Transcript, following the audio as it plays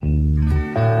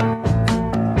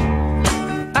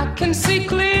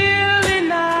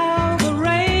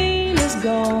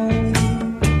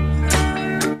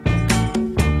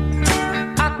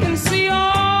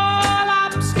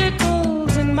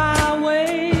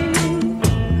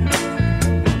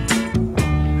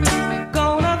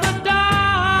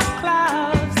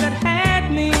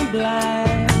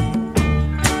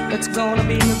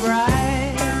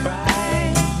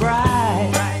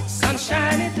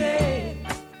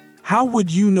How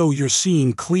would you know you're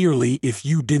seeing clearly if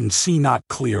you didn't see not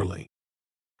clearly?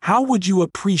 How would you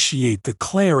appreciate the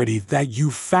clarity that you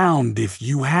found if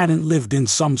you hadn't lived in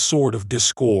some sort of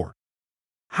discord?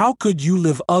 How could you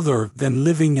live other than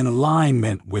living in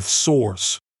alignment with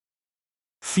Source?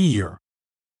 Fear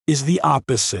is the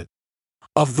opposite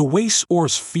of the way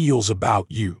Source feels about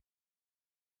you.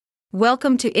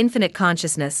 Welcome to Infinite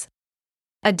Consciousness,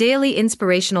 a daily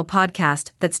inspirational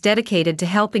podcast that's dedicated to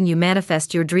helping you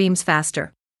manifest your dreams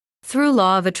faster. Through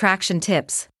law of attraction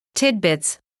tips,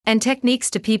 tidbits, and techniques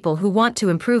to people who want to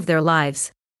improve their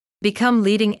lives, become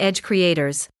leading-edge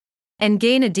creators, and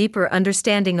gain a deeper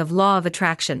understanding of law of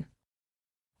attraction.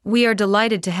 We are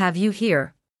delighted to have you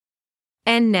here.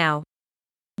 And now,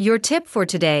 your tip for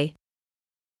today.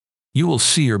 You will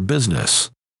see your business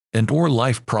and/or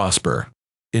life prosper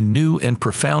in new and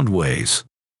profound ways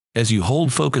as you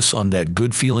hold focus on that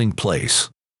good-feeling place.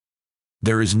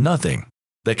 There is nothing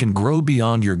that can grow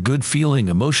beyond your good-feeling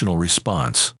emotional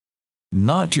response.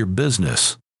 Not your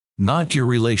business, not your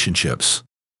relationships,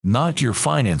 not your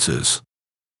finances.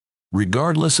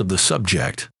 Regardless of the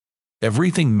subject,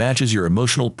 everything matches your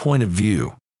emotional point of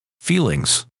view,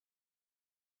 feelings.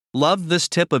 Love this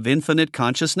tip of infinite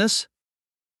consciousness?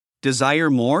 Desire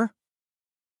more?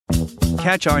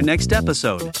 Catch our next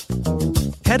episode.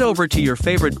 Head over to your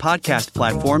favorite podcast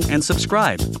platform and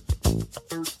subscribe.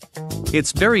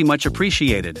 It's very much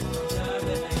appreciated.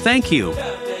 Thank you.